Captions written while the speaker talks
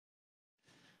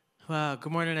Well,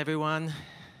 good morning, everyone.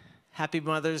 Happy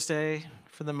Mother's Day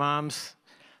for the moms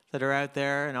that are out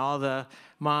there and all the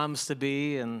moms to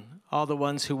be and all the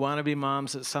ones who want to be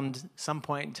moms at some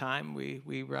point in time.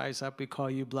 We rise up, we call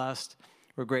you blessed.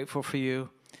 We're grateful for you.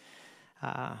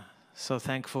 So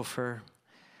thankful for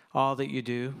all that you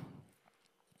do.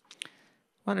 I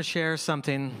want to share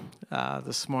something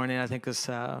this morning I think is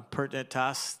pertinent to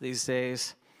us these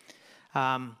days.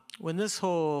 When this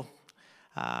whole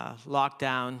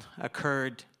lockdown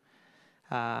occurred,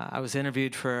 I was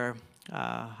interviewed for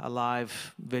a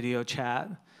live video chat,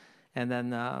 and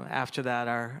then after that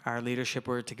our leadership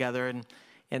were together,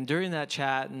 and during that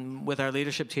chat and with our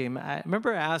leadership team, I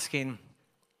remember asking,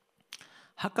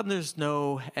 how come there's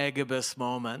no Agabus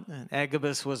moment? And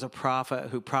Agabus was a prophet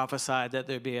who prophesied that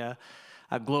there'd be a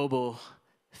global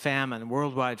famine,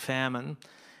 worldwide famine,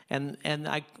 and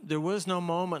there was no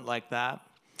moment like that.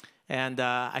 And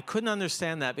I couldn't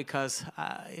understand that because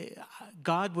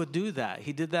God would do that.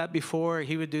 He did that before.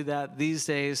 He would do that these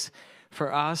days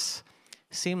for us.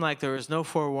 It seemed like there was no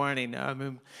forewarning. I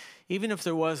mean, even if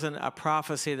there wasn't a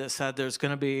prophecy that said there's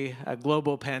going to be a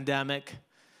global pandemic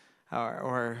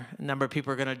or a number of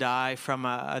people are going to die from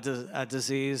a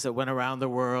disease that went around the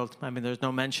world. I mean, there's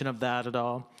no mention of that at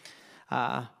all.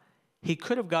 He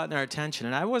could have gotten our attention.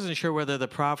 And I wasn't sure whether the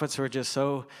prophets were just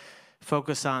so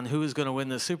focused on who was going to win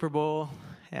the Super Bowl,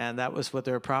 and that was what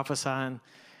they were prophesying,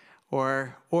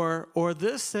 or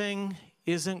this thing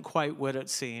isn't quite what it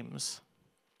seems,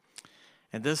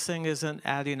 and this thing isn't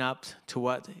adding up to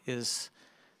what is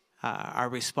our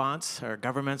response, our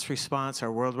government's response,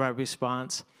 our worldwide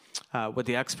response, what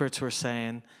the experts were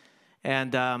saying,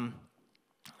 and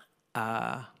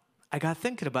I got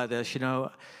thinking about this. You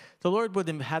know, the Lord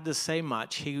wouldn't have had to say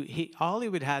much. All he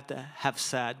would have to have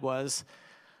said was,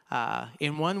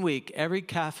 in 1 week, every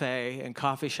cafe and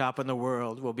coffee shop in the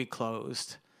world will be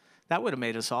closed. That would have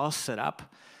made us all sit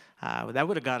up. That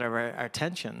would have got our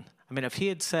attention. I mean, if he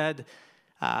had said,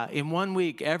 in 1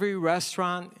 week, every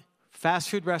restaurant, fast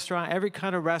food restaurant, every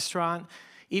kind of restaurant,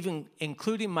 even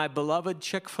including my beloved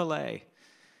Chick-fil-A,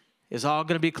 is all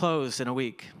going to be closed in a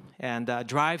week. And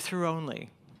drive-through only,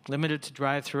 limited to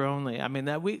drive-through only. I mean,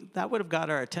 that would have got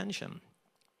our attention.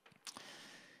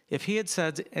 If he had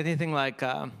said anything like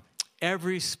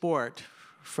every sport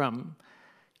from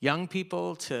young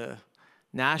people to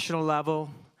national level,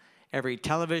 every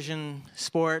television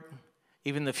sport,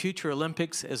 even the future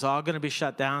Olympics is all going to be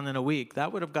shut down in a week,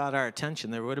 that would have got our attention.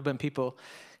 There would have been people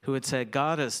who would say,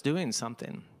 God is doing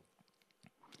something.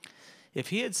 If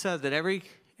he had said that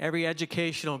every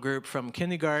educational group from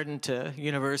kindergarten to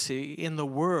university in the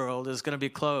world is going to be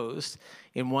closed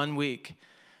in 1 week,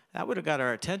 that would have got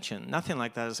our attention. Nothing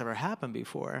like that has ever happened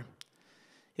before.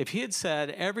 If he had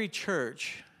said every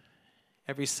church,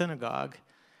 every synagogue,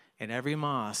 and every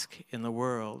mosque in the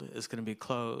world is going to be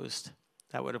closed,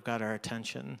 that would have got our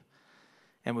attention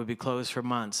and would be closed for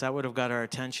months. That would have got our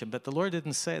attention. But the Lord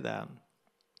didn't say that.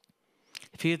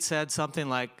 If he had said something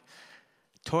like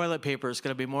toilet paper is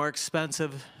going to be more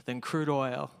expensive than crude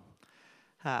oil,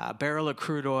 a barrel of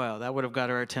crude oil, that would have got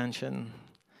our attention.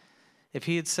 If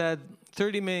he had said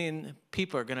 30 million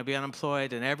people are going to be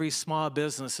unemployed and every small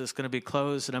business is going to be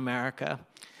closed in America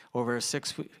over in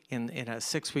a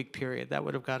 6-week period, that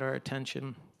would have got our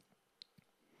attention.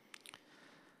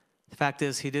 The fact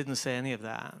is, he didn't say any of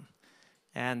that.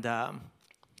 And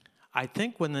I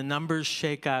think when the numbers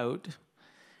shake out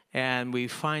and we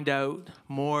find out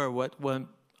more what went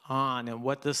on and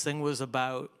what this thing was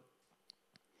about,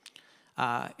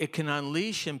 it can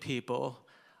unleash in people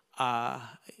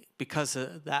because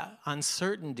of that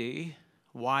uncertainty,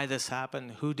 why this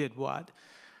happened, who did what,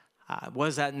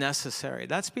 was that necessary?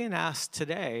 That's being asked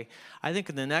today. I think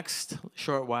in the next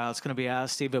short while, it's going to be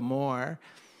asked even more.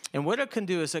 And what it can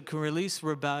do is it can release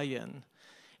rebellion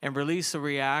and release a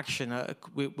reaction,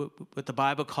 what the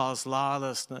Bible calls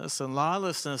lawlessness. And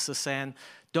lawlessness is saying,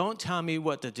 don't tell me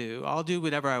what to do. I'll do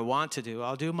whatever I want to do.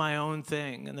 I'll do my own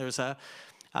thing. And there's a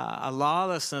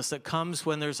lawlessness that comes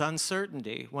when there's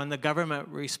uncertainty, when the government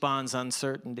responds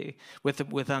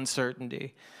with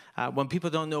uncertainty. When people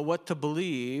don't know what to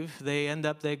believe,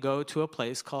 they go to a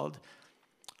place called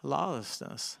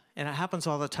lawlessness. And it happens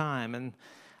all the time. And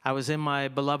I was in my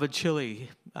beloved Chile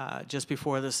just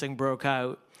before this thing broke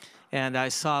out, and I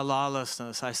saw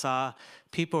lawlessness. I saw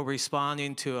people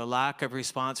responding to a lack of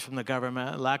response from the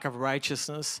government, a lack of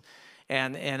righteousness,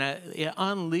 and it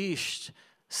unleashed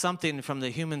something from the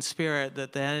human spirit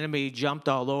that the enemy jumped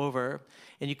all over,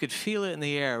 and you could feel it in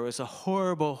the air. It was a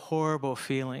horrible, horrible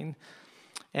feeling.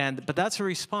 But that's a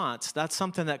response. That's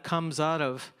something that comes out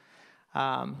of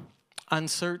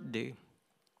uncertainty.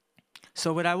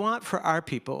 So what I want for our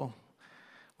people,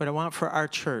 what I want for our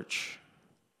church,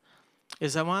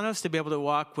 is I want us to be able to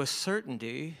walk with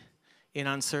certainty in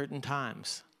uncertain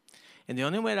times. And the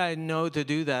only way that I know to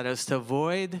do that is to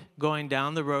avoid going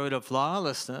down the road of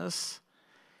lawlessness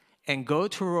and go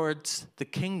towards the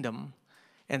kingdom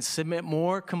and submit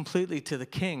more completely to the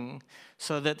king,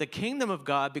 so that the kingdom of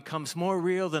God becomes more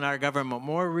real than our government,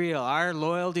 more real. Our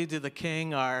loyalty to the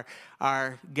king, our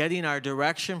getting our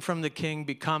direction from the king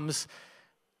becomes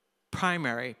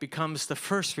primary, becomes the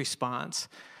first response.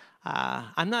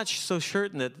 I'm not so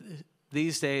certain that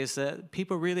these days that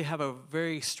people really have a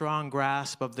very strong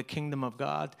grasp of the kingdom of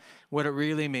God, what it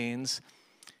really means.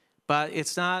 But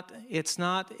it's a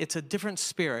different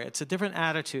spirit, it's a different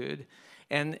attitude.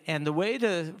 And the way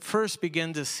to first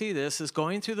begin to see this is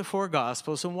going through the four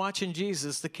Gospels and watching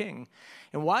Jesus, the King,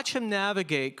 and watch him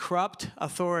navigate corrupt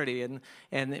authority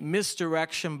and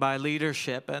misdirection by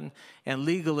leadership and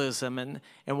legalism, and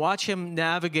watch him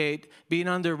navigate being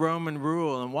under Roman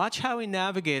rule, and watch how he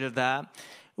navigated that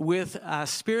with a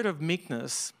spirit of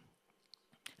meekness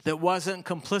that wasn't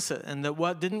complicit and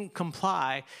that didn't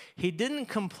comply. He didn't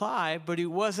comply, but he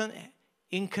wasn't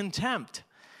in contempt.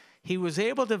 He was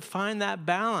able to find that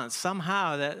balance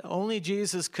somehow that only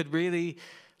Jesus could really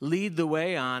lead the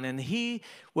way on. And he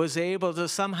was able to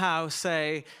somehow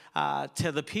say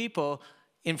to the people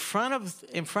in front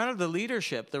of the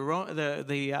leadership,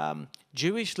 the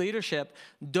Jewish leadership,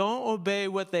 don't obey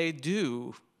what they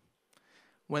do.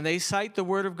 When they cite the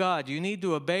word of God, you need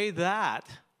to obey that,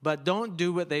 but don't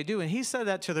do what they do. And he said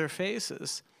that to their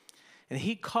faces. And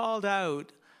he called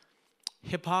out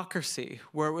hypocrisy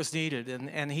where it was needed,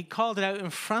 and he called it out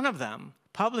in front of them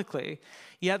publicly.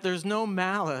 Yet there's no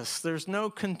malice, there's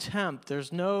no contempt,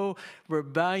 there's no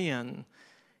rebellion.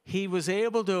 He was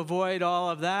able to avoid all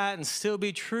of that and still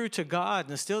be true to God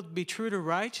and still be true to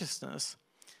righteousness.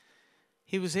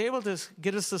 He was able to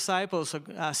get his disciples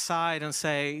aside and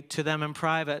say to them in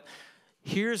private,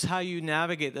 here's how you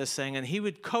navigate this thing. And he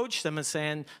would coach them and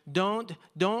saying, don't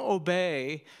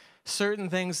obey certain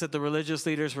things that the religious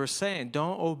leaders were saying.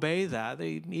 Don't obey that.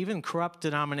 Even corrupt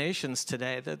denominations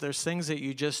today, that there's things that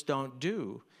you just don't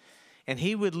do. And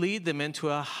he would lead them into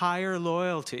a higher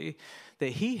loyalty that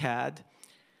he had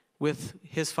with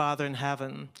his Father in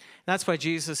heaven. That's why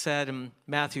Jesus said in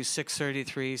Matthew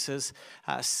 6:33, he says,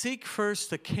 seek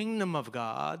first the kingdom of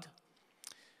God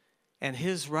and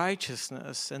his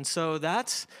righteousness. And so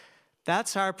that's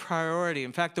our priority.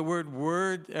 In fact, the word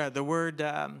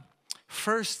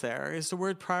first there is the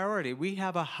word priority. We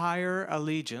have a higher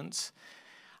allegiance.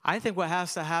 I think what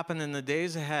has to happen in the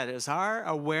days ahead is our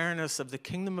awareness of the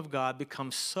kingdom of God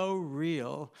becomes so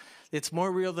real. It's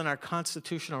more real than our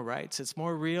constitutional rights. It's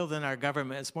more real than our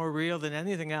government. It's more real than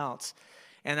anything else.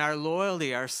 And our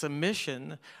loyalty, our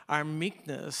submission, our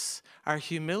meekness, our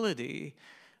humility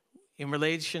in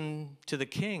relation to the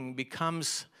king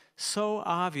becomes so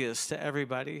obvious to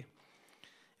everybody.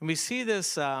 And we see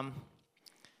this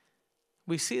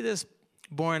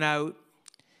borne out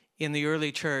in the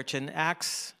early church in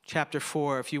Acts chapter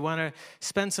 4. If you want to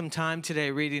spend some time today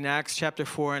reading Acts chapter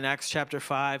 4 and Acts chapter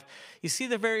 5, you see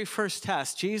the very first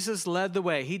test. Jesus led the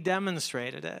way. He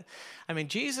demonstrated it. I mean,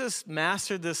 Jesus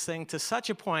mastered this thing to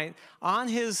such a point. On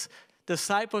his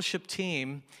discipleship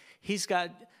team, he's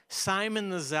got Simon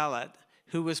the Zealot,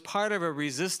 who was part of a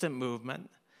resistant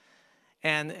movement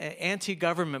and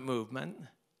anti-government movement.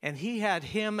 And he had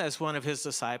him as one of his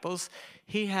disciples.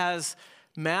 He has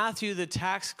Matthew, the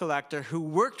tax collector, who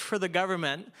worked for the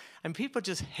government. And people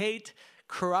just hate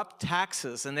corrupt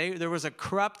taxes. And there was a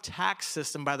corrupt tax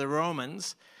system by the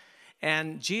Romans.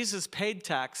 And Jesus paid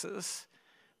taxes.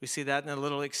 We see that in a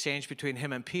little exchange between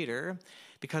him and Peter,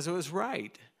 because it was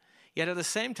right. Yet at the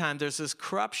same time, there's this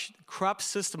corrupt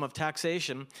system of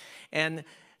taxation. And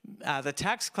the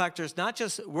tax collectors not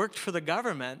just worked for the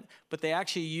government, but they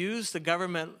actually used the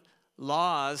government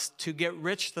laws to get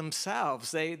rich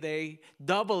themselves. They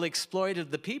double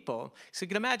exploited the people. So you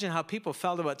can imagine how people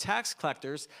felt about tax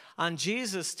collectors. On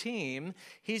Jesus' team,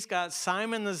 he's got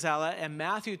Simon the Zealot and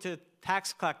Matthew the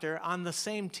tax collector on the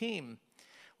same team.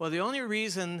 Well, the only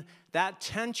reason that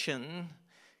tension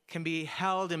can be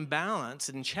held in balance,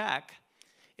 in check,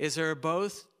 is they're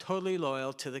both totally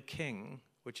loyal to the king,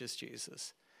 which is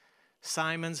Jesus.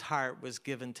 Simon's heart was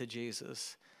given to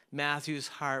Jesus. Matthew's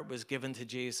heart was given to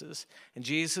Jesus. And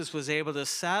Jesus was able to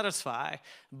satisfy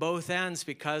both ends,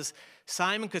 because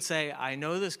Simon could say, I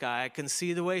know this guy. I can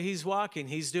see the way he's walking.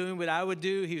 He's doing what I would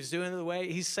do. He's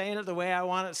saying it the way I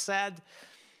want it said.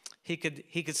 He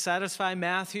could satisfy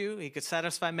Matthew. He could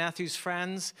satisfy Matthew's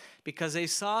friends, because they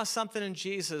saw something in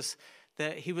Jesus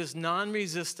that he was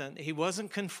non-resistant. He wasn't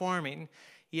conforming.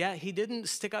 yet he didn't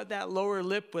stick out that lower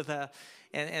lip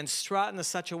and strut in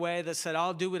such a way that said,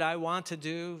 I'll do what I want to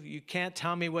do. You can't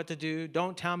tell me what to do.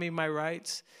 Don't tell me my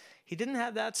rights. He didn't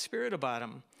have that spirit about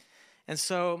him. And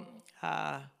so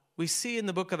we see in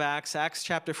the book of Acts, Acts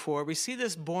chapter 4, we see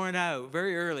this borne out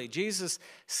very early. Jesus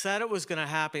said it was going to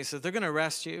happen. He said, they're going to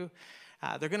arrest you.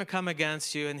 They're going to come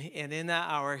against you. And in that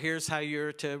hour, here's how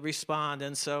you're to respond.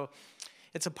 And so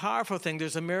it's a powerful thing.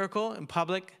 There's a miracle in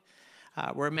public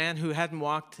where a man who hadn't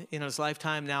walked in his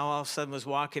lifetime now all of a sudden was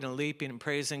walking and leaping and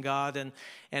praising God.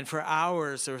 And for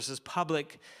hours, there was this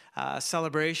public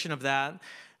celebration of that.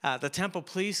 The temple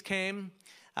police came.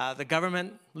 The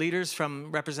government leaders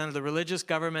represented the religious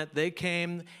government. They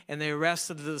came and they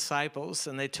arrested the disciples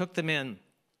and they took them in.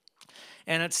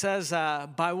 And it says,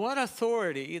 by what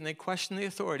authority, and they questioned the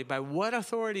authority, by what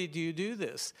authority do you do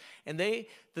this? And the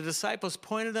disciples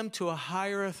pointed them to a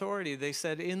higher authority. They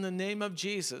said, in the name of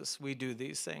Jesus, we do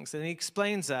these things. And he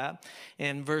explains that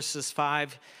in verses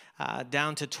 5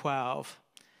 down to 12.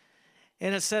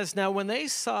 And it says, now when they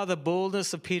saw the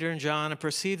boldness of Peter and John and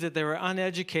perceived that they were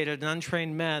uneducated and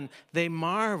untrained men, they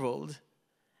marveled.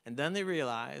 And then they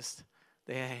realized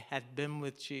they had been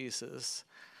with Jesus.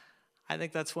 I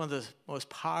think that's one of the most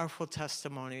powerful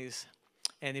testimonies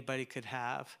anybody could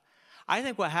have. I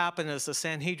think what happened is the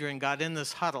Sanhedrin got in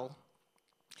this huddle,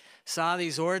 saw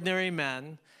these ordinary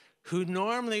men who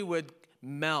normally would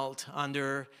melt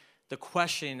under the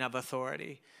questioning of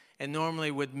authority and normally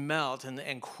would melt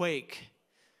and quake.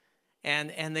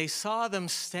 And they saw them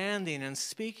standing and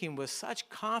speaking with such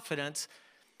confidence,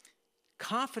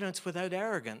 confidence without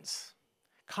arrogance,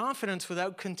 confidence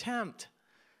without contempt.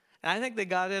 And I think they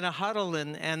got in a huddle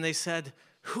and they said,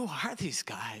 who are these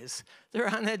guys? They're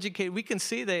uneducated. We can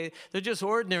see they're just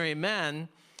ordinary men.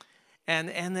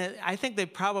 And I think they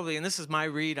probably, and this is my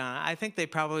read on it, I think they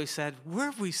probably said, where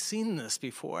have we seen this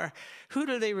before? Who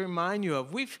do they remind you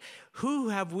of? Who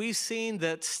have we seen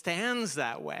that stands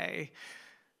that way?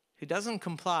 Who doesn't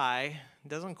comply,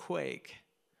 doesn't quake,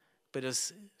 but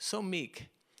is so meek,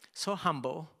 so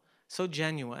humble, so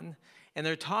genuine. And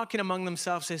they're talking among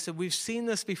themselves. They said, we've seen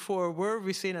this before. Where have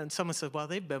we seen it? And someone said, well,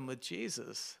 they've been with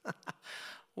Jesus.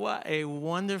 What a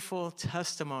wonderful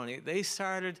testimony. They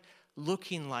started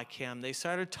looking like him. They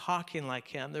started talking like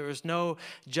him. There was no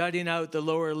jutting out the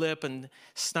lower lip and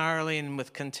snarling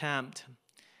with contempt.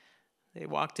 They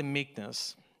walked in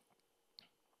meekness.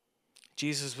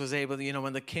 Jesus was able to,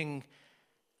 when the king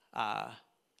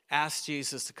asked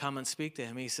Jesus to come and speak to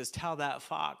him, he says, tell that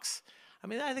fox. I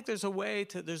mean, I think there's a way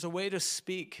to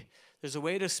speak. There's a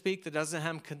way to speak that doesn't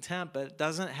have contempt, but it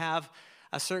doesn't have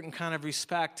a certain kind of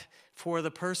respect for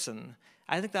the person.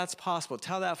 I think that's possible.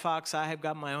 Tell that fox, I have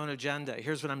got my own agenda.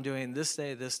 Here's what I'm doing this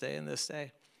day, and this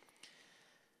day.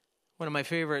 One of my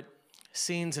favorite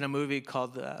scenes in a movie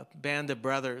called Band of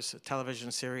Brothers, a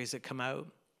television series that come out.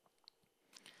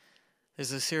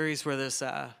 There's a series where this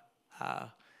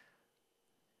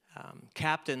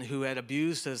captain who had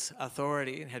abused his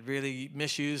authority and had really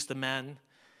misused the men,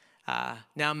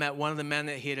 now met one of the men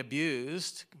that he had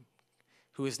abused,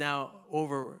 who is now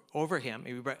over him.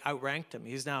 He outranked him.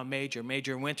 He's now a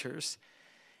Major Winters.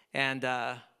 And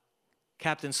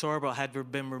Captain Sorbo had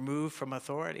been removed from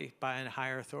authority by a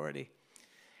higher authority.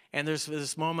 And there's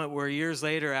this moment where years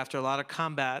later, after a lot of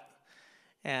combat,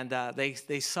 and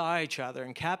they saw each other.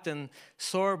 And Captain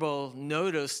Sorbo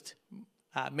noticed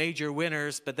Major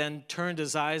Winters, but then turned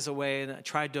his eyes away and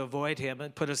tried to avoid him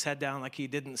and put his head down like he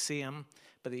didn't see him,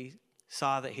 but he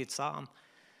saw that he saw him.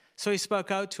 So he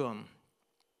spoke out to him.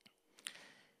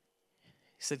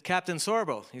 He said, Captain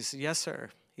Sorbo. He said, yes, sir.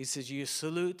 He says, you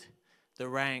salute the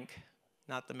rank,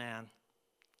 not the man.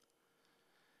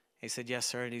 He said, yes,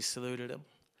 sir, and he saluted him.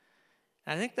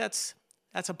 And I think that's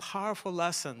a powerful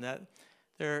lesson, that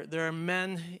there are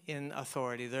men in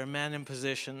authority, there are men in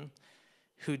position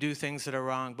who do things that are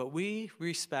wrong, but we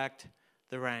respect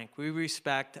the rank. We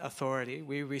respect authority.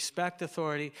 We respect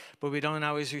authority, but we don't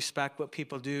always respect what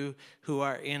people do who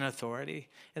are in authority.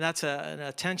 And that's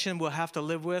a tension we'll have to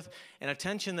live with, and a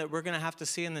tension that we're going to have to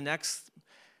see in the next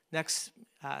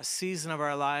season of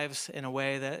our lives in a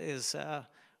way that is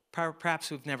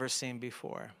perhaps we've never seen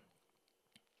before.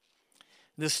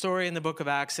 This story in the book of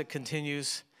Acts, it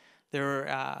continues. They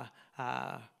were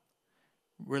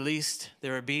released. They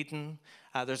were beaten.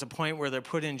 There's a point where they're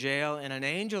put in jail, and an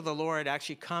angel of the Lord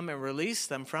actually come and released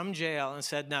them from jail and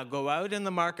said, now go out in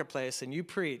the marketplace and you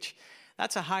preach.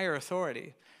 That's a higher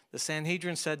authority. The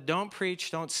Sanhedrin said, don't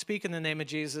preach, don't speak in the name of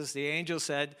Jesus. The angel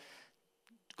said,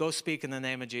 go speak in the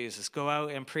name of Jesus. Go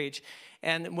out and preach.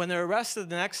 And when they're arrested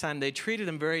the next time, they treated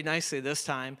them very nicely this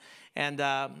time. And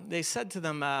they said to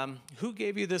them, who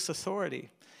gave you this authority?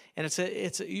 And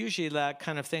it's usually that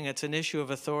kind of thing. It's an issue of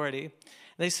authority. And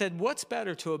they said, what's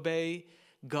better, to obey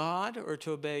God or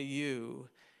to obey you?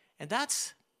 And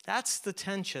that's the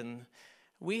tension.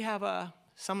 We have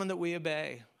someone that we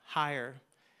obey higher.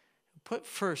 Put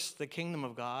first the kingdom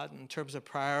of God in terms of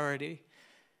priority.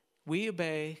 We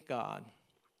obey God,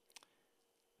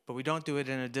 but we don't do it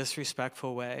in a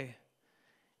disrespectful way.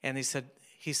 And he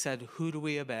said, who do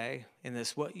we obey in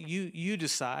this? What you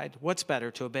decide what's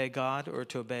better, to obey God or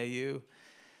to obey you.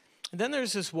 And then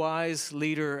there's this wise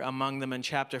leader among them in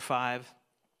chapter 5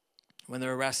 when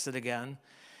they're arrested again.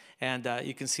 And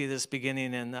you can see this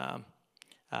beginning in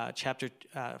chapter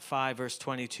 5, verse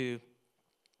 22.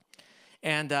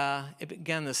 And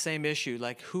again, the same issue,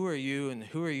 like, who are you and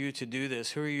who are you to do this?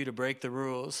 Who are you to break the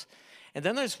rules? And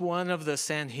then there's one of the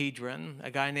Sanhedrin, a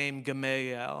guy named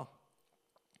Gamaliel.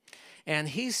 And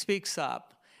he speaks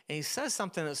up, and he says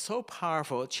something that's so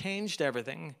powerful, it changed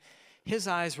everything. His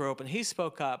eyes were open. He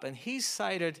spoke up, and he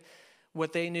cited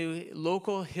what they knew,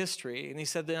 local history. And he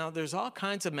said, there's all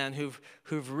kinds of men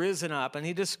who've risen up. And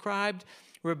he described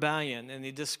rebellion, and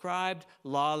he described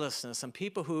lawlessness, and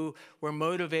people who were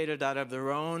motivated out of their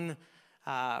own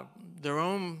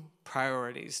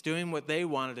priorities, doing what they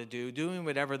wanted to do, doing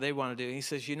whatever they wanted to do. And he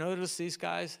says, you notice these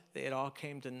guys? It all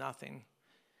came to nothing.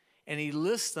 And he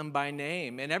lists them by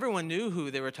name. And everyone knew who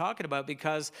they were talking about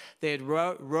because they had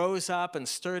rose up and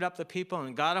stirred up the people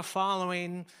and got a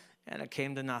following, and it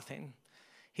came to nothing.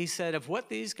 He said, if what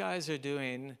these guys are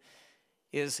doing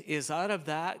is out of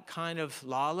that kind of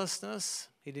lawlessness,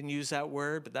 he didn't use that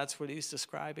word, but that's what he's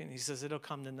describing. He says, it'll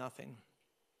come to nothing.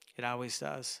 It always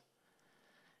does.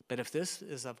 But if this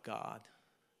is of God,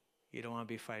 you don't want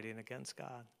to be fighting against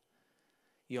God.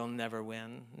 You'll never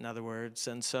win, in other words.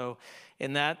 And so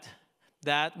in that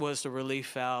was the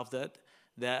relief valve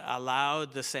that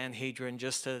allowed the Sanhedrin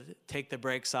just to take the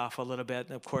brakes off a little bit.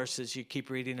 And of course, as you keep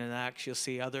reading in Acts, you'll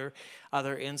see other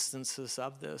instances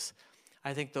of this.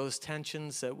 I think those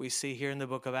tensions that we see here in the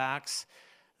book of Acts,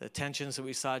 the tensions that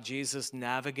we saw Jesus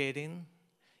navigating,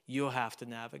 you'll have to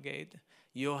navigate.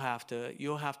 You'll have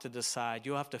to decide.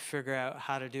 You'll have to figure out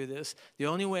how to do this. The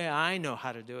only way I know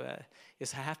how to do it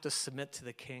is I have to submit to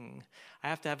the King. I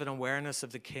have to have an awareness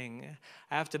of the King.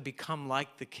 I have to become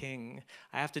like the King.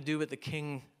 I have to do what the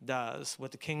King does,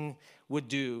 what the King would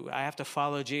do. I have to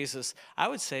follow Jesus. I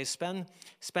would say spend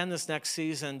this next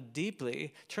season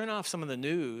deeply. Turn off some of the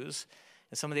news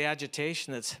and some of the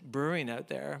agitation that's brewing out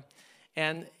there.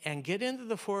 And get into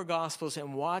the four Gospels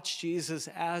and watch Jesus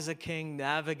as a King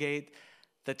navigate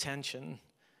the tension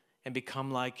and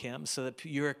become like him, so that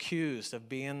you're accused of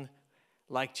being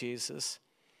like Jesus.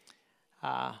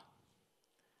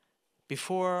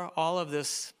 Before all of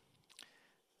this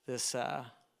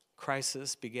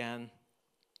crisis began,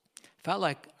 I felt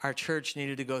like our church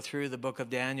needed to go through the book of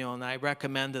Daniel, and I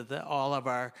recommended that all of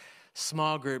our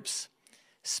small groups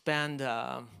spend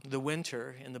the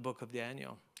winter in the book of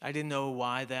Daniel. I didn't know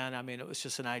why then. I mean, it was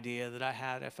just an idea that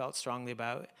I felt strongly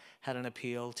about, had an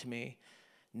appeal to me.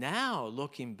 Now,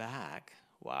 looking back,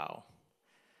 wow,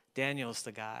 Daniel's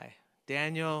the guy.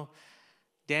 Daniel's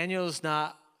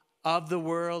not of the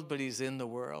world, but he's in the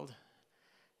world.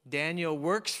 Daniel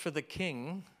works for the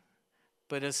king,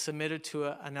 but is submitted to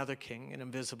another king, an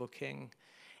invisible king.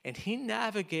 And he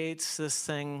navigates this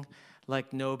thing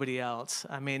like nobody else.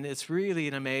 I mean, it's really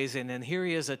amazing. And here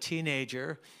he is, a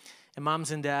teenager. And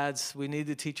moms and dads, we need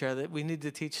to teach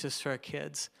this to our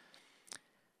kids.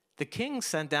 The king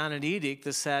sent down an edict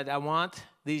that said, I want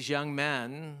these young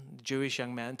men, Jewish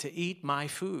young men, to eat my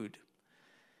food.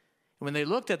 And when they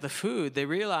looked at the food, they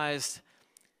realized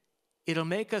it'll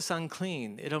make us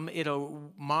unclean.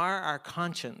 It'll mar our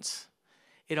conscience.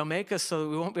 It'll make us so that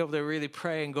we won't be able to really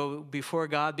pray and go before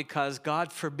God, because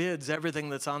God forbids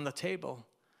everything that's on the table.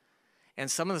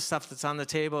 And some of the stuff that's on the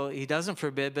table, he doesn't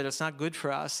forbid, but it's not good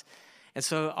for us. And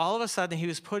so all of a sudden, he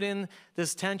was put in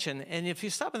this tension. And if you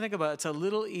stop and think about it, it's a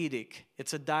little edict.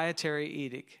 It's a dietary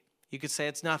edict. You could say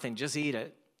it's nothing, just eat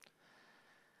it.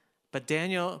 But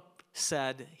Daniel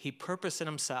said, he purposed in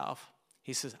himself,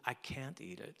 he says, I can't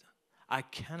eat it. I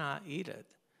cannot eat it.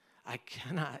 I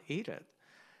cannot eat it.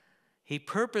 He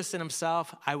purposed in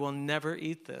himself, I will never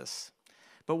eat this.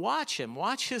 But watch him,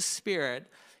 watch his spirit.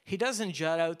 He doesn't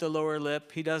jut out the lower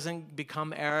lip. He doesn't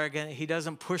become arrogant. He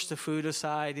doesn't push the food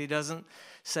aside. He doesn't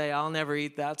say, I'll never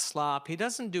eat that slop. He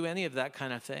doesn't do any of that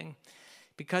kind of thing,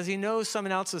 because he knows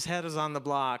someone else's head is on the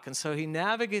block. And so he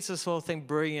navigates this whole thing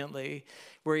brilliantly,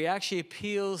 where he actually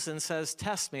appeals and says,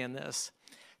 test me in this.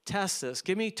 Test this.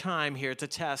 Give me time here to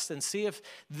test and see if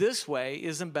this way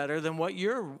isn't better than what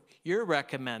you're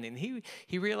recommending.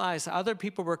 He realized other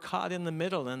people were caught in the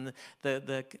middle, and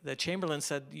the chamberlain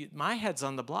said, my head's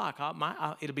on the block.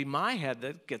 It'll be my head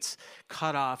that gets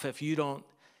cut off if you don't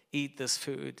eat this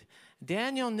food.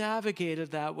 Daniel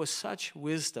navigated that with such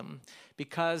wisdom,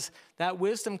 because that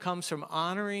wisdom comes from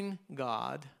honoring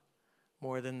God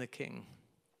more than the king.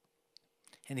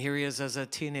 And here he is as a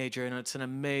teenager, and it's an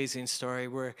amazing story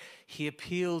where he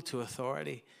appealed to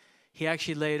authority. He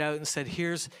actually laid out and said,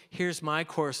 here's my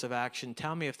course of action.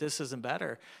 Tell me if this isn't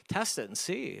better. Test it and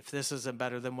see if this isn't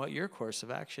better than what your course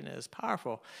of action is.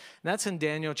 Powerful. And that's in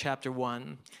Daniel chapter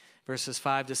 1, verses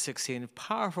 5 to 16.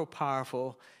 Powerful,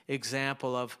 powerful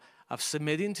example of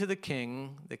submitting to the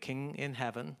king in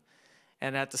heaven,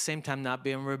 and at the same time not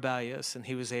being rebellious, and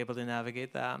he was able to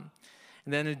navigate that.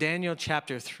 And then in Daniel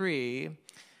chapter 3,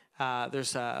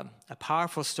 there's a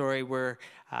powerful story where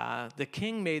the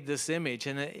king made this image,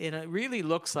 and it really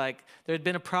looks like there had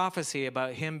been a prophecy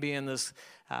about him being this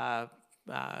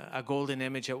a golden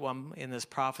image in this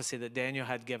prophecy that Daniel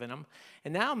had given him.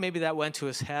 And now maybe that went to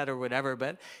his head or whatever,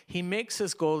 but he makes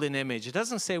this golden image. It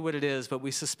doesn't say what it is, but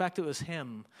we suspect it was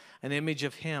him, an image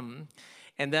of him.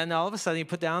 And then all of a sudden he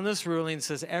put down this ruling and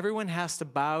says everyone has to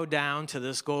bow down to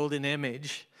this golden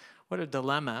image. What a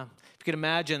dilemma. If you can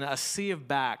imagine a sea of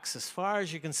backs as far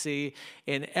as you can see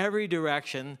in every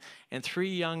direction, and 3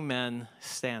 young men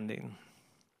standing.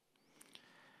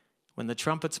 When the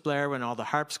trumpets blare, when all the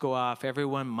harps go off,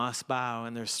 everyone must bow.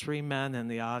 And there's 3 men in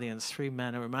the audience, 3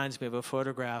 men. It reminds me of a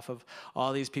photograph of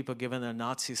all these people giving a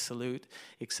Nazi salute,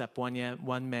 except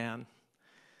one man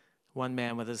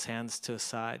with his hands to his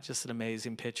side. Just an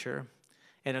amazing picture.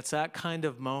 And it's that kind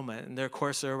of moment. And of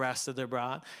course, they're arrested, they're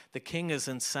brought. The king is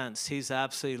incensed. He's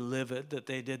absolutely livid that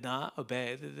they did not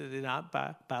obey, that they did not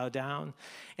bow down.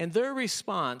 And their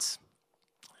response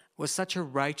was such a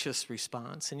righteous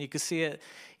response. And you can see it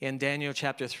in Daniel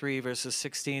chapter 3, verses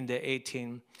 16 to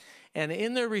 18. And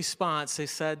in their response, they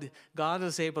said, God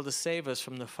is able to save us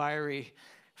from the fiery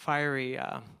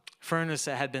furnace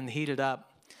that had been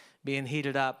being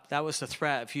heated up. That was the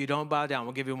threat. If you don't bow down,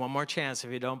 we'll give you one more chance.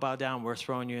 If you don't bow down, we're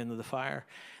throwing you into the fire.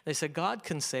 They said, God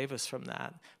can save us from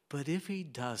that. But if he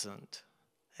doesn't,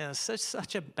 and it's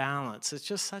such a balance. It's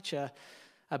just such a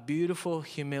beautiful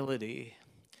humility.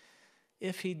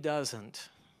 If he doesn't,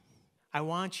 I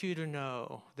want you to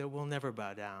know that we'll never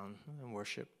bow down and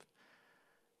worship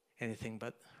anything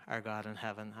but our God in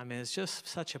heaven. I mean, it's just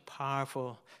such a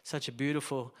powerful, such a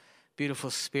beautiful, beautiful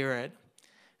spirit.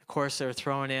 Of course, they're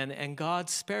thrown in, and God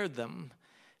spared them.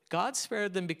 God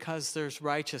spared them because there's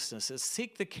righteousness. It's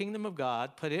seek the kingdom of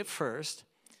God, put it first,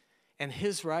 and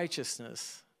his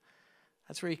righteousness.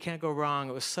 That's where you can't go wrong.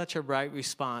 It was such a right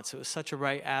response. It was such a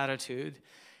right attitude.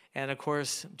 And of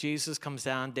course, Jesus comes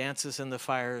down, dances in the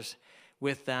fires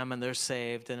with them, and they're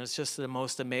saved. And it's just the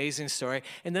most amazing story.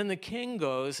 And then the king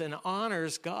goes and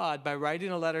honors God by writing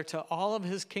a letter to all of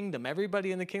his kingdom.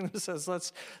 Everybody in the kingdom says,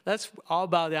 let's all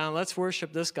bow down. Let's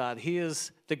worship this God. He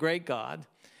is the great God.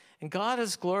 And God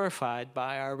is glorified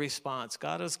by our response.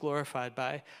 God is glorified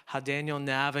by how Daniel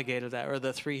navigated that, or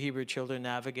the 3 Hebrew children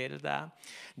navigated that.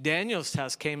 Daniel's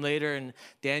test came later in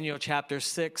Daniel chapter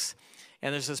 6.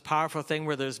 And there's this powerful thing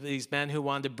where there's these men who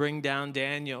wanted to bring down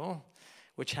Daniel,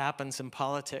 which happens in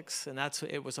politics. And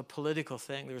it was a political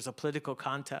thing. There was a political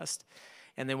contest.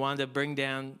 And they wanted to bring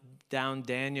down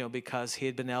Daniel because he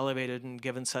had been elevated and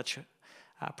given such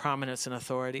prominence and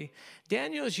authority.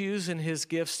 Daniel's using his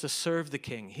gifts to serve the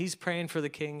king. He's praying for the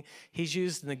king. He's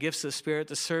using the gifts of the Spirit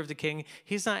to serve the king.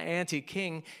 He's not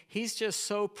anti-king. He's just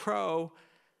so pro-God.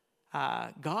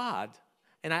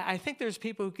 And I think there's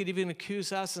people who could even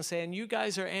accuse us and say, and you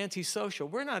guys are antisocial.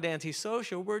 We're not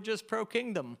antisocial. We're just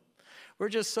pro-kingdom. We're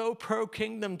just so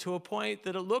pro-kingdom to a point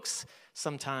that it looks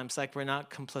sometimes like we're not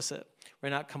complicit. We're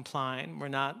not complying. We're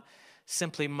not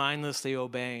simply mindlessly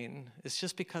obeying. It's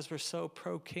just because we're so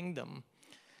pro-kingdom.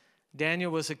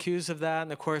 Daniel was accused of that,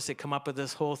 and of course they come up with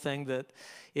this whole thing that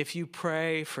if you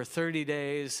pray for 30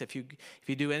 days, if you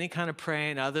do any kind of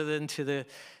praying other than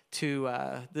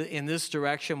in this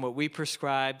direction, what we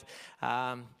prescribed,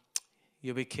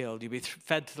 you'll be killed. You'll be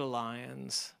fed to the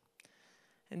lions.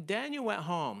 And Daniel went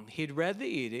home. He'd read the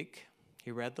edict.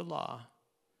 He read the law.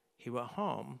 He went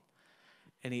home,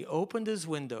 and he opened his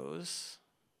windows,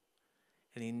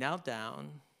 and he knelt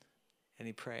down, and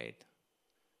he prayed.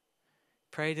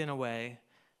 Prayed in a way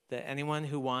that anyone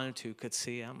who wanted to could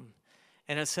see him.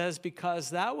 And it says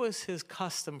because that was his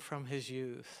custom from his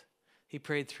youth. He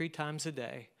prayed 3 times a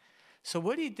day. So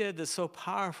what he did that's so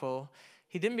powerful,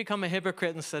 he didn't become a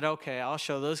hypocrite and said, okay, I'll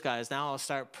show those guys. Now I'll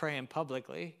start praying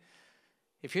publicly.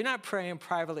 If you're not praying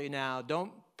privately now,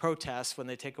 don't protest when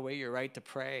they take away your right to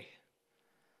pray.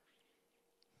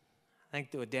 I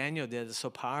think that what Daniel did is so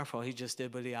powerful. He just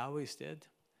did what he always did.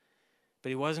 But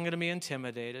he wasn't going to be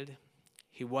intimidated.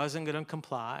 He wasn't going to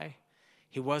comply.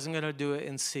 He wasn't going to do it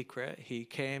in secret. He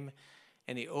came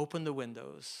and he opened the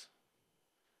windows.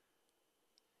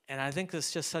 And I think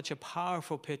it's just such a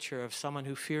powerful picture of someone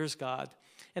who fears God.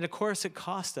 And of course, it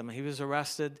cost him. He was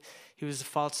arrested. He was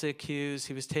falsely accused.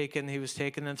 He was taken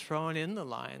and thrown in the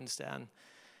lion's den.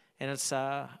 And it's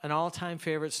an all-time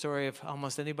favorite story of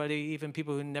almost anybody, even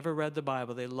people who never read the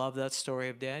Bible. They love that story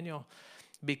of Daniel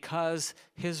because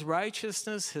his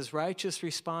righteousness, his righteous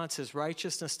response, his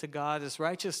righteousness to God, his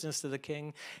righteousness to the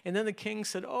king. And then the king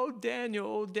said, oh,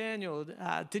 Daniel,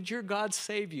 did your God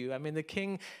save you? I mean, the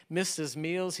king missed his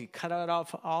meals. He cut out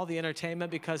all the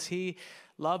entertainment because he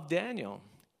loved Daniel,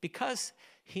 because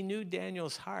he knew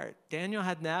Daniel's heart. Daniel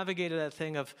had navigated that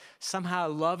thing of somehow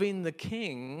loving the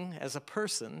king as a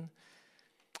person,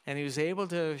 and he was able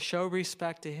to show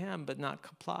respect to him but not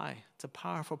comply. It's a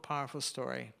powerful, powerful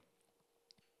story.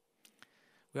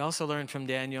 We also learn from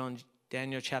Daniel in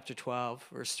Daniel chapter 12,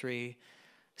 verse 3,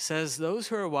 says, those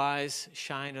who are wise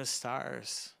shine as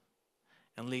stars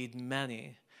and lead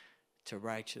many to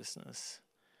righteousness.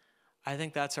 I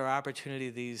think that's our opportunity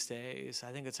these days.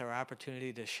 I think it's our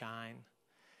opportunity to shine.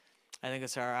 I think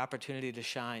it's our opportunity to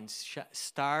shine.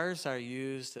 Stars are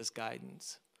used as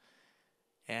guidance.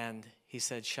 And he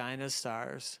said, shine as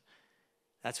stars.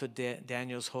 That's what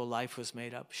Daniel's whole life was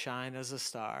made up. Shine as a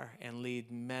star and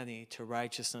lead many to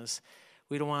righteousness.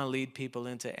 We don't want to lead people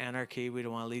into anarchy. We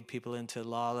don't want to lead people into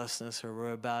lawlessness or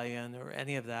rebellion or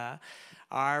any of that.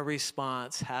 Our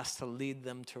response has to lead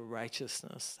them to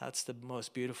righteousness. That's the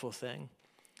most beautiful thing.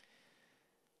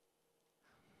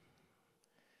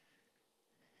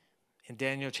 In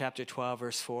Daniel chapter 12,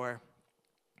 verse 4,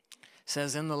 it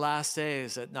says, in the last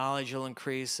days that knowledge will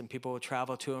increase and people will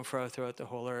travel to and fro throughout the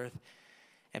whole earth.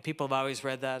 And people have always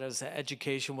read that as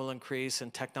education will increase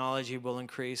and technology will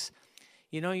increase.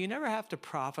 You know, you never have to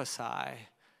prophesy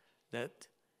that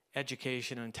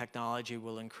education and technology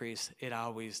will increase. It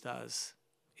always does.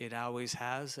 It always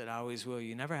has. It always will.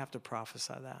 You never have to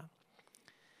prophesy that.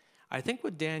 I think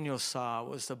what Daniel saw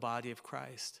was the body of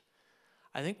Christ.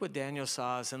 I think what Daniel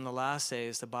saw is in the last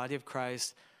days, the body of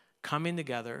Christ coming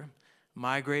together,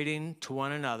 migrating to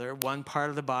one another, one part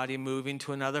of the body moving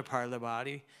to another part of the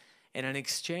body, and an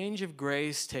exchange of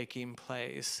grace taking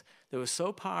place that was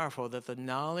so powerful that the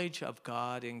knowledge of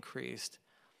God increased.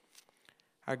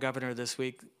 Our governor this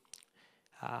week,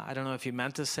 I don't know if he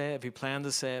meant to say it, if he planned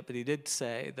to say it, but he did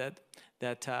say that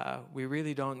we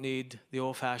really don't need the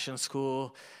old-fashioned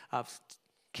school of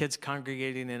kids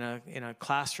congregating in a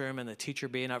classroom and the teacher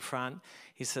being up front.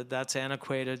 He said that's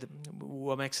antiquated.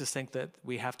 What makes us think that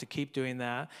we have to keep doing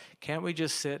that? Can't we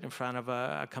just sit in front of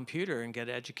a computer and get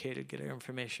educated, get our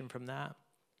information from that?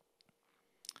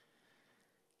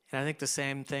 And I think the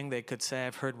same thing they could say,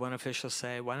 I've heard one official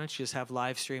say, why don't you just have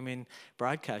live streaming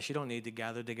broadcasts? You don't need to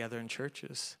gather together in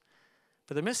churches.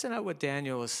 But they're missing out what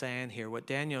Daniel was saying here, what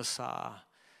Daniel saw.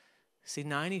 See,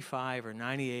 95 or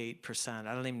 98%,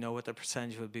 I don't even know what the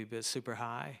percentage would be, but it's super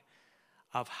high,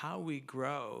 of how we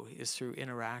grow is through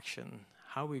interaction.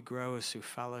 How we grow is through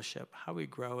fellowship. How we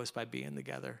grow is by being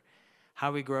together.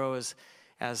 How we grow is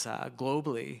as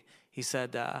globally. He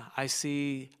said, I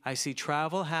see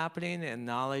travel happening and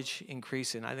knowledge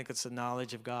increasing. I think it's the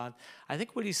knowledge of God. I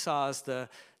think what he saw is the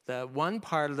one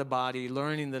part of the body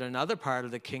learning that another part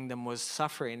of the kingdom was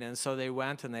suffering. And so they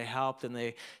went and they helped and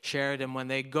they shared. And when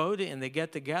they go to and they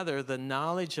get together, the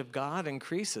knowledge of God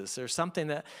increases. There's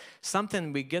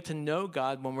something we get to know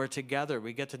God when we're together.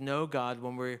 We get to know God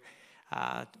when we're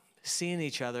seeing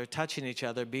each other, touching each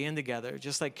other, being together.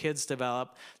 Just like kids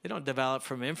develop, they don't develop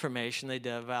from information, they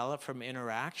develop from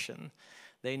interaction.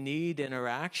 They need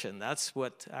interaction. That's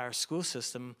what our school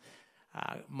system,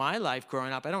 my life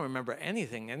growing up, I don't remember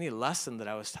anything, any lesson that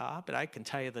I was taught, but I can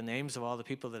tell you the names of all the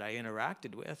people that I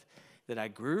interacted with, that I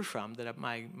grew from, that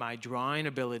my drawing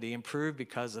ability improved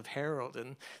because of Harold,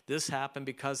 and this happened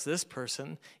because this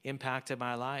person impacted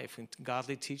my life, and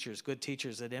godly teachers, good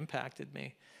teachers that impacted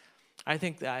me. I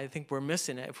think we're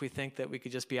missing it if we think that we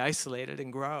could just be isolated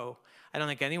and grow. I don't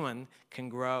think anyone can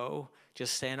grow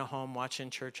just staying at home watching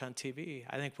church on TV.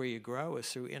 I think where you grow is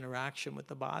through interaction with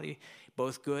the body,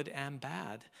 both good and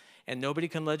bad. And nobody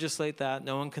can legislate that.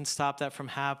 No one can stop that from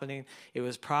happening. It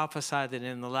was prophesied that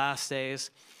in the last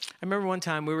days. I remember one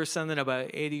time we were sending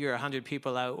about 80 or 100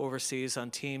 people out overseas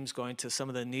on teams going to some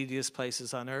of the neediest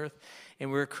places on earth. And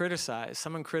we were criticized.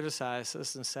 Someone criticized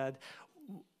us and said,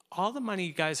 all the money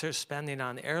you guys are spending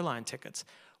on airline tickets,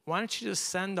 Why don't you just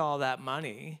send all that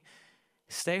money,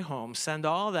 stay home, send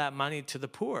all that money to the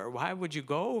poor? Why would you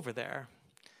go over there?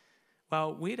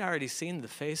 Well, we'd already seen the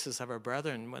faces of our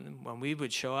brethren when we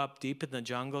would show up deep in the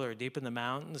jungle or deep in the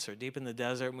mountains or deep in the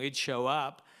desert, and we'd show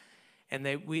up, and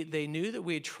they knew that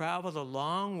we had traveled a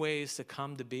long ways to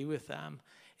come to be with them.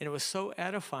 And it was so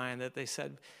edifying that they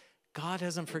said, God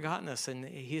hasn't forgotten us, and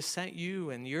he has sent you,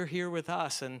 and you're here with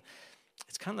us. And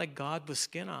it's kind of like God with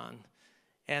skin on.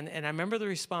 And I remember the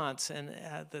response, and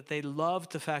that they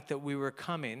loved the fact that we were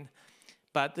coming.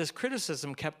 But this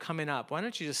criticism kept coming up. Why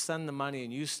don't you just send the money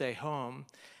and you stay home?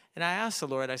 And I asked the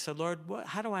Lord, I said, Lord,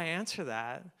 how do I answer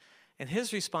that? And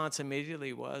his response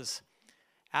immediately was,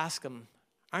 ask him,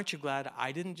 aren't you glad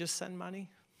I didn't just send money?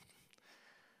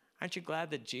 Aren't you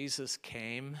glad that Jesus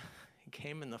came? He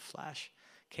came in the flesh,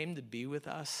 came to be with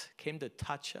us, came to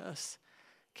touch us,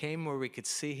 came where we could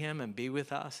see him and be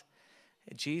with us.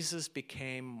 Jesus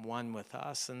became one with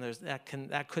us, and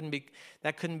that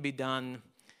couldn't be done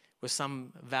with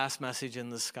some vast message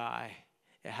in the sky.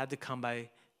 It had to come by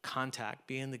contact,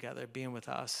 being together, being with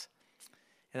us.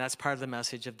 And that's part of the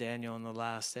message of Daniel in the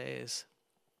last days.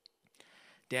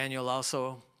 Daniel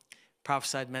also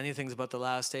prophesied many things about the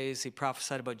last days. He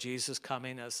prophesied about Jesus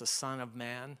coming as the Son of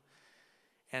Man.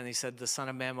 And he said the Son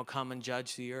of Man will come and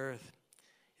judge the earth.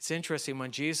 It's interesting,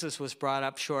 when Jesus was brought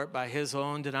up short by his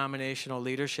own denominational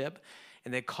leadership,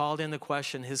 and they called into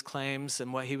question his claims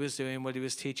and what he was doing, what he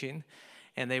was teaching,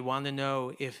 and they wanted to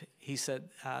know if, he said,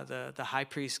 the high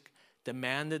priest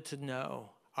demanded to know,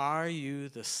 are you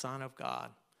the Son of God?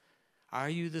 Are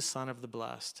you the Son of the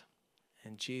Blessed?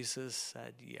 And Jesus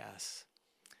said, yes.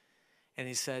 And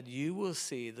he said, you will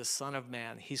see the Son of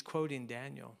Man. He's quoting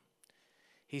Daniel.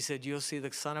 He said, you'll see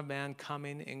the Son of Man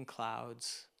coming in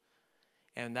clouds.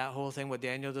 And that whole thing, what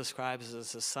Daniel describes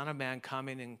as the Son of Man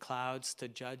coming in clouds to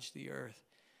judge the earth.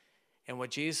 And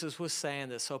what Jesus was saying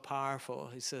that's so powerful,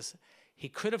 he says, he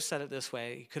could have said it this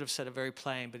way. He could have said it very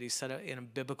plain, but he said it in a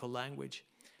biblical language.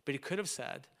 But he could have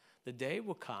said, the day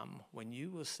will come when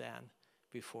you will stand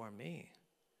before me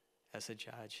as a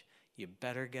judge. You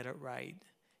better get it right.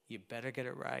 You better get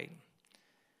it right.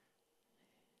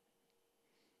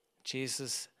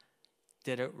 Jesus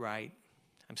did it right.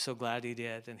 I'm so glad he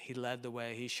did, and he led the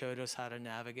way. He showed us how to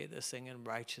navigate this thing in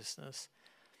righteousness.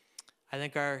 I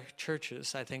think our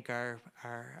churches, I think our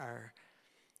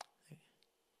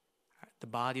the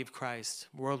body of Christ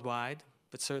worldwide,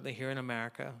 but certainly here in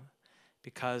America,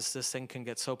 because this thing can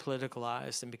get so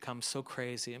politicalized and become so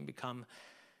crazy and become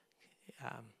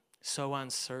so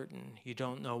uncertain. You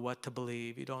don't know what to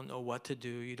believe. You don't know what to do.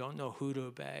 You don't know who to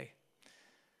obey.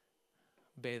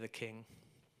 Obey the King.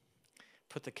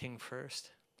 Put the King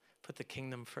first. Put the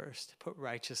kingdom first. Put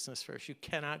righteousness first. You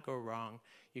cannot go wrong.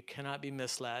 You cannot be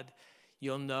misled.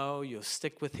 You'll know. You'll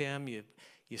stick with him.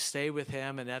 You stay with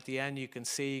him, and at the end you can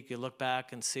see, you can look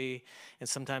back and see, and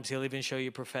sometimes he'll even show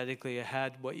you prophetically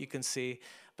ahead what you can see.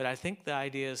 But I think the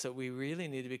idea is that we really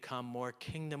need to become more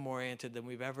kingdom-oriented than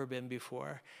we've ever been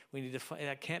before. We need to.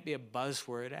 That can't be a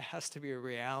buzzword. It has to be a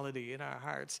reality in our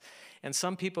hearts. And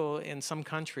some people in some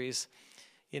countries,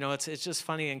 you know, it's just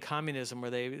funny in communism where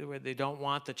they don't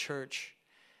want the church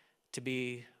to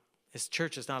be. This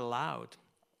church is not allowed.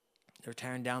 They're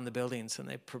tearing down the buildings, and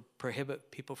they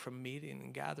prohibit people from meeting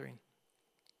and gathering.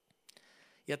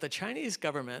 Yet the Chinese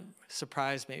government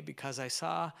surprised me because I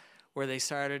saw where they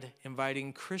started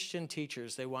inviting Christian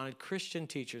teachers. They wanted Christian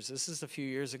teachers. This is a few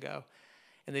years ago.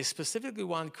 And they specifically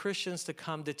wanted Christians to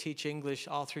come to teach English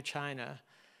all through China.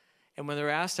 And when they were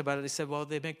asked about it, they said, well,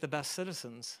 they make the best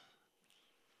citizens.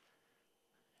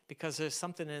 Because there's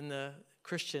something in the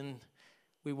Christian,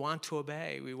 we want to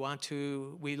obey.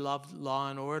 We love law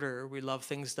and order. We love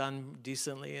things done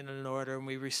decently and in order, and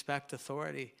we respect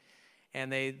authority. And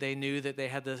they knew that they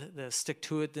had the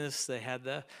stick-to-itness, they had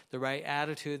the right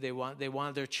attitude. They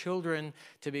wanted their children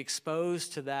to be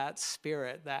exposed to that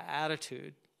spirit, that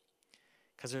attitude,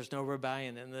 because there's no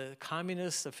rebellion. And the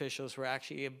communist officials were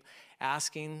actually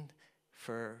asking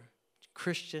for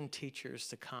Christian teachers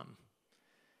to come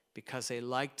because they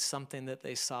liked something that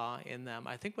they saw in them.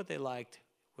 I think what they liked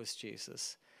was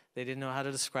Jesus. They didn't know how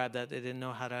to describe that. They didn't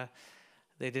know how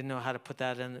to put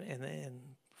that in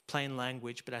plain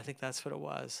language, but I think that's what it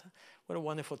was. What a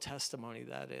wonderful testimony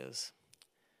that is.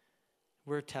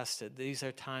 We're tested. These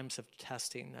are times of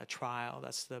testing, a trial.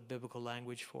 That's the biblical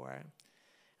language for it.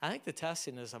 I think the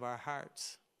testing is of our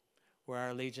hearts, where our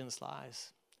allegiance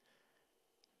lies.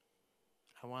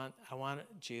 I want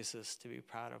Jesus to be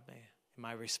proud of me.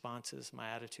 My responses, my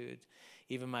attitude,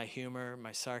 even my humor,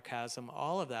 my sarcasm,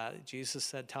 all of that. Jesus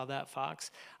said, tell that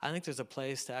fox. I think there's a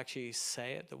place to actually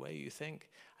say it the way you think.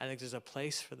 I think there's a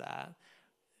place for that.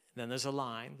 And then there's a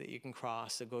line that you can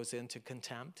cross that goes into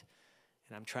contempt.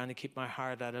 And I'm trying to keep my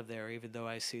heart out of there, even though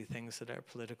I see things that are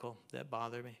political that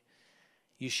bother me.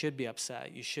 You should be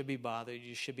upset. You should be bothered.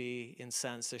 You should be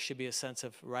incensed. There should be a sense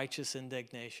of righteous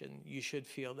indignation. You should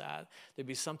feel that. There'd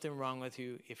be something wrong with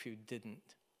you if you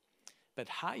didn't. But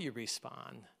how you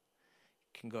respond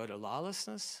can go to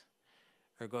lawlessness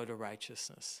or go to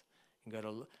righteousness. And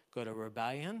go to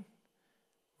rebellion,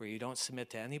 where you don't submit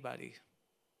to anybody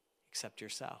except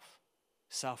yourself.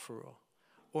 Self-rule.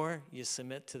 Or you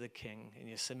submit to the king, and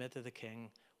you submit to the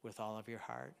king with all of your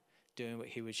heart, doing what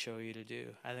he would show you to do.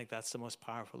 I think that's the most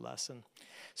powerful lesson.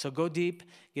 So go deep,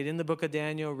 get in the book of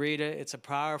Daniel, read it. It's a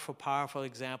powerful, powerful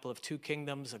example of two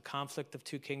kingdoms, a conflict of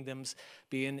two kingdoms,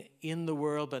 being in the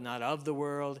world but not of the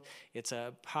world. It's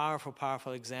a powerful,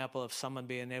 powerful example of someone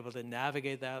being able to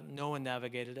navigate that. No one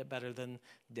navigated it better than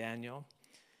Daniel.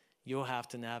 You'll have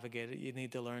to navigate it. You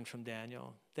need to learn from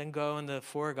Daniel. Then go in the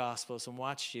 4 Gospels and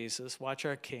watch Jesus, watch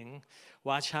our King,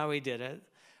 watch how he did it,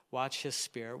 watch his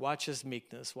spirit, watch his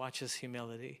meekness, watch his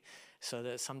humility, so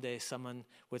that someday someone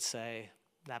would say,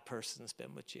 that person's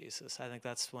been with Jesus. I think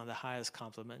that's one of the highest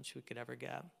compliments we could ever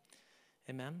get.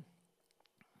 Amen?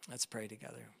 Let's pray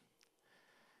together.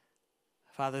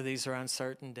 Father, these are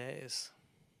uncertain days.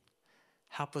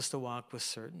 Help us to walk with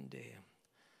certainty.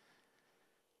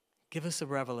 Give us a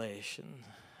revelation,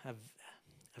 a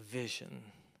vision,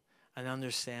 an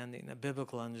understanding, a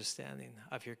biblical understanding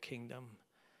of your kingdom.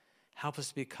 Help us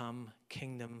to become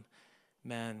kingdom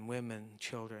men, women,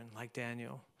 children, like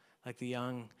Daniel, like the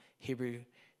young Hebrew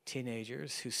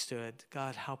teenagers who stood.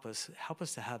 God, help us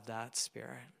to have that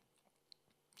spirit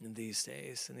in these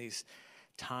days, in these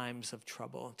times of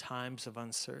trouble, times of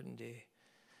uncertainty.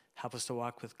 Help us to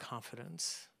walk with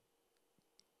confidence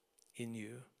in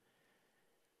you.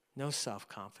 No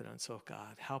self-confidence, oh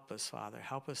God. Help us, Father.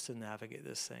 Help us to navigate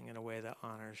this thing in a way that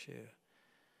honors you.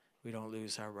 We don't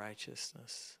lose our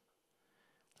righteousness.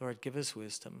 Lord, give us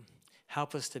wisdom.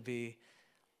 Help us to be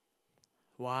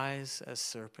wise as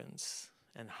serpents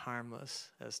and harmless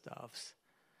as doves.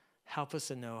 Help us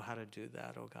to know how to do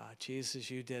that, oh God.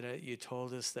 Jesus, you did it. You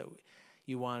told us that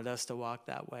you wanted us to walk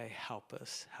that way. Help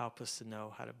us. Help us to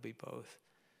know how to be both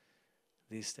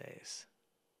these days.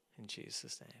 In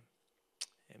Jesus' name.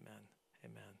 Amen.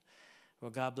 Amen. Well,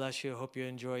 God bless you. I hope you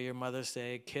enjoy your Mother's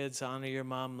Day. Kids, honor your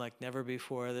mom like never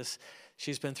before.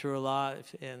 She's been through a lot,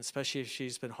 and especially if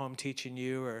she's been home teaching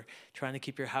you or trying to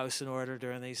keep your house in order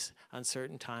during these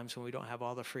uncertain times when we don't have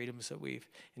all the freedoms that we've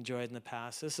enjoyed in the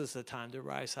past. This is the time to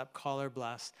rise up, call her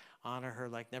blessed, honor her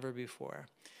like never before.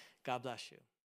 God bless you.